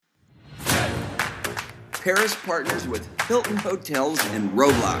Paris partners with Hilton Hotels and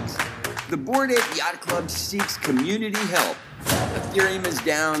Roblox. The Bored Ape Yacht Club seeks community help. Ethereum is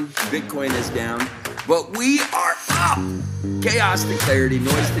down, Bitcoin is down, but we are up! Chaos to clarity,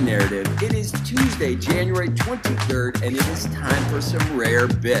 noise to narrative. It is Tuesday, January 23rd, and it is time for some rare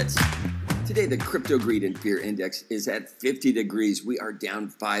bits. Today, the Crypto Greed and Fear Index is at 50 degrees. We are down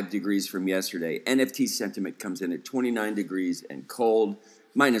 5 degrees from yesterday. NFT sentiment comes in at 29 degrees and cold,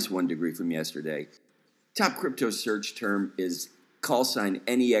 minus 1 degree from yesterday. Top crypto search term is call sign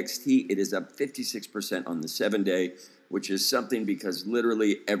NEXT. It is up 56% on the 7-day, which is something because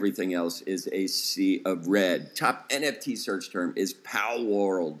literally everything else is a sea of red. Top NFT search term is Pal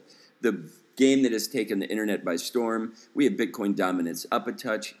World, the game that has taken the internet by storm. We have Bitcoin dominance up a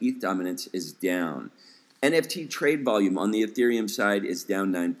touch. ETH dominance is down. NFT trade volume on the Ethereum side is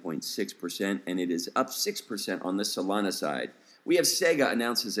down 9.6%, and it is up 6% on the Solana side. We have Sega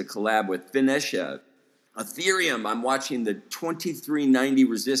announces a collab with Venetia. Ethereum, I'm watching the 2390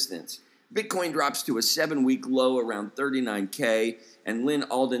 resistance. Bitcoin drops to a 7-week low around 39K, and Lynn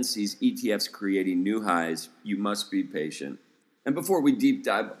Alden sees ETFs creating new highs. You must be patient. And before we deep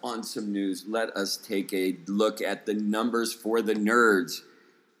dive on some news, let us take a look at the numbers for the nerds.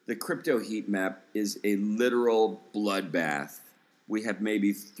 The crypto heat map is a literal bloodbath. We have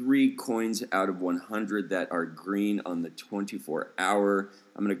maybe 3 coins out of 100 that are green on the 24-hour.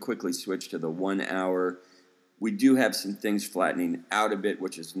 I'm going to quickly switch to the 1-hour. We do have some things flattening out a bit,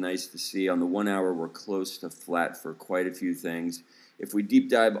 which is nice to see. On the 1-hour, we're close to flat for quite a few things. If we deep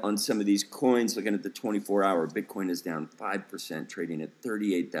dive on some of these coins, looking at the 24-hour, Bitcoin is down 5%, trading at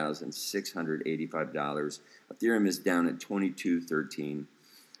 $38,685. Ethereum is down at $22.13.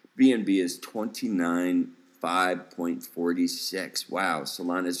 BNB is $29.546. Wow,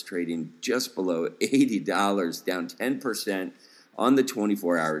 Solana is trading just below $80, down 10% on the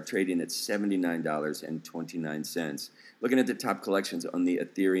 24-hour, trading at $79.29. Looking at the top collections on the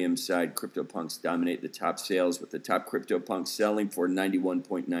Ethereum side, CryptoPunks dominate the top sales, with the top CryptoPunks selling for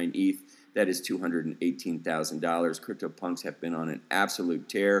 91.9 ETH. That is $218,000. CryptoPunks have been on an absolute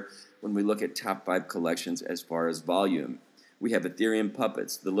tear when we look at top 5 collections as far as volume. We have Ethereum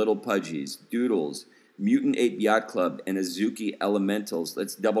Puppets, the Little Pudgies, Doodles, Mutant Ape Yacht Club, and Azuki Elementals.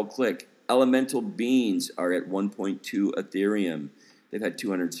 Let's double-click. Elemental Beans are at 1.2 Ethereum. They've had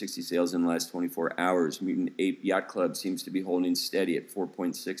 260 sales in the last 24 hours. Mutant Ape Yacht Club seems to be holding steady at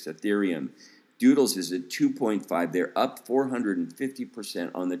 4.6 Ethereum. Doodles is at 2.5. They're up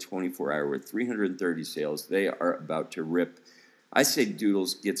 450% on the 24-hour with 330 sales. They are about to rip. I say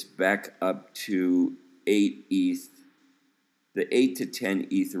Doodles gets back up to 8 ETH, the 8 to 10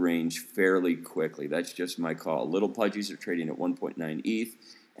 ETH range fairly quickly. That's just my call. Little Pudgies are trading at 1.9 ETH.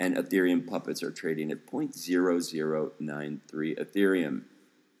 And Ethereum Puppets are trading at 0.0093 Ethereum.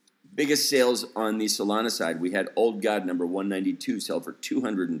 Biggest sales on the Solana side, we had Old God number 192 sell for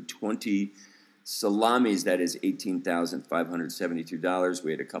 220 salamis. That is $18,572.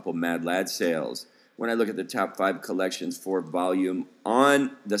 We had a couple Mad Lad sales. When I look at the top 5 collections for volume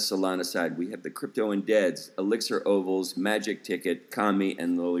on the Solana side, we have the Crypto and Deads, Elixir Ovals, Magic Ticket, Kami,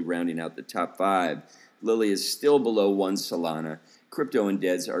 and Lily rounding out the top 5. Lily is still below 1 Solana. Crypto and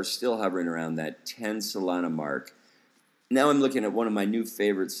Deads are still hovering around that 10 Solana mark. Now I'm looking at one of my new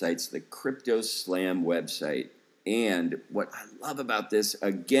favorite sites, the Crypto Slam website. And what I love about this,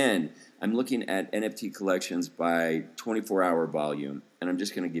 again, I'm looking at NFT collections by 24-hour volume, and I'm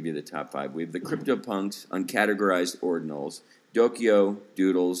just going to give you the top 5. We have the CryptoPunks, Uncategorized Ordinals, Dokyo,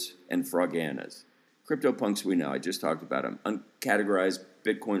 Doodles, and Froganas. CryptoPunks we know, I just talked about them. Uncategorized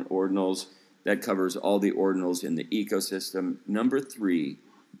Bitcoin Ordinals, that covers all the ordinals in the ecosystem. Number 3,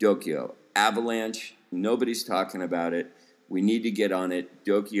 Dokyo. Avalanche, nobody's talking about it. We need to get on it.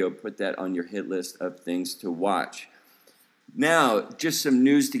 Dokyo, put that on your hit list of things to watch. Now, just some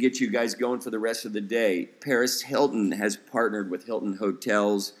news to get you guys going for the rest of the day. Paris Hilton has partnered with Hilton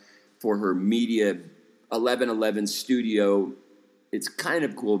Hotels for her Media 1111 studio. It's kind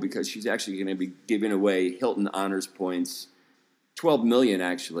of cool because she's actually going to be giving away Hilton Honors Points, 12 million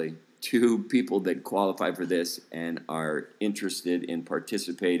actually, to people that qualify for this and are interested in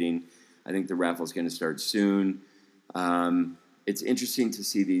participating. I think the raffle is going to start soon. It's interesting to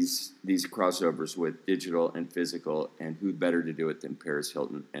see these crossovers with digital and physical, and who better to do it than Paris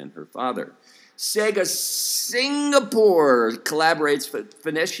Hilton and her father. Sega Singapore collaborates with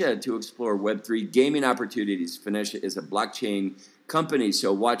Venetia to explore Web3 gaming opportunities. Venetia is a blockchain company,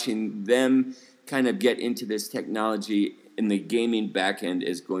 so watching them kind of get into this technology in the gaming backend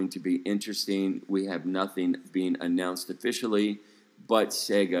is going to be interesting. We have nothing being announced officially, but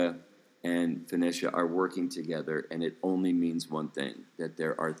Sega and Phoenicia are working together, and it only means one thing, that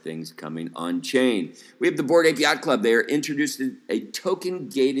there are things coming on chain. We have the Bored Ape Yacht Club. They are introducing a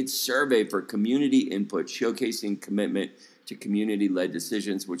token-gated survey for community input, showcasing commitment to community-led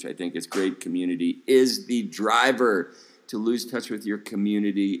decisions, which I think is great. Community is the driver. To lose touch with your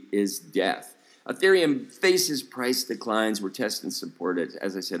community is death. Ethereum faces price declines. We're testing support at,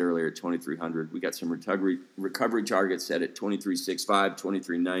 as I said earlier, 2,300. We got some recovery targets set at 23.65,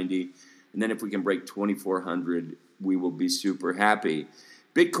 23.90. And then if we can break 2,400, we will be super happy.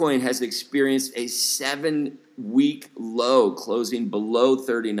 Bitcoin has experienced a 7-week low, closing below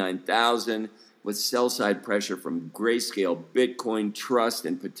 39,000, with sell-side pressure from Grayscale, Bitcoin Trust,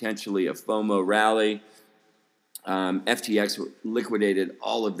 and potentially a FOMO rally. FTX liquidated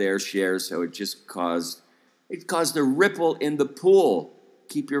all of their shares, so it just caused a ripple in the pool.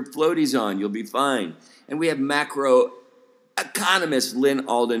 Keep your floaties on, you'll be fine. And we have macro economist Lynn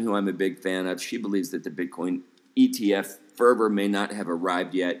Alden, who I'm a big fan of. She believes that the Bitcoin ETF fervor may not have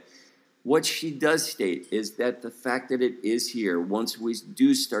arrived yet. What she does state is that the fact that it is here, once we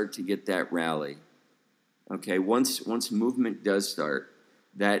do start to get that rally, okay, once movement does start,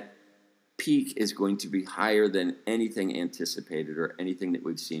 that peak is going to be higher than anything anticipated or anything that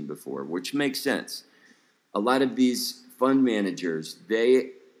we've seen before, which makes sense. A lot of these fund managers,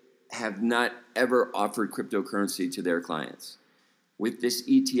 they have not ever offered cryptocurrency to their clients. With this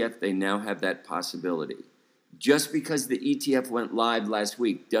ETF, they now have that possibility. Just because the ETF went live last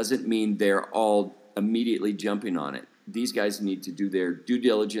week doesn't mean they're all immediately jumping on it. These guys need to do their due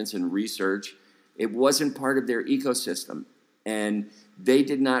diligence and research. It wasn't part of their ecosystem, and they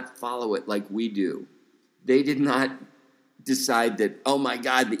did not follow it like we do. They did not decide that, oh my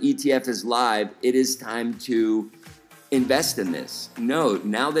God, the ETF is live, it is time to invest in this. No,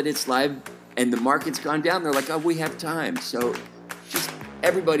 now that it's live and the market's gone down, they're like, oh, we have time. So just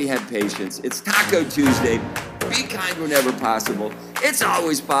everybody have patience. It's Taco Tuesday. Be kind whenever possible. It's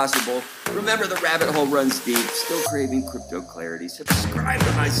always possible. Remember, the rabbit hole runs deep. Still craving crypto clarity? Subscribe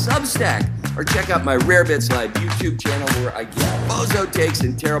to my Substack or check out my Rare Bits Live YouTube channel where I give bozo takes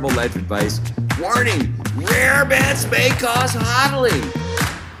and terrible life advice. Warning, Rare Bits may cause hodling.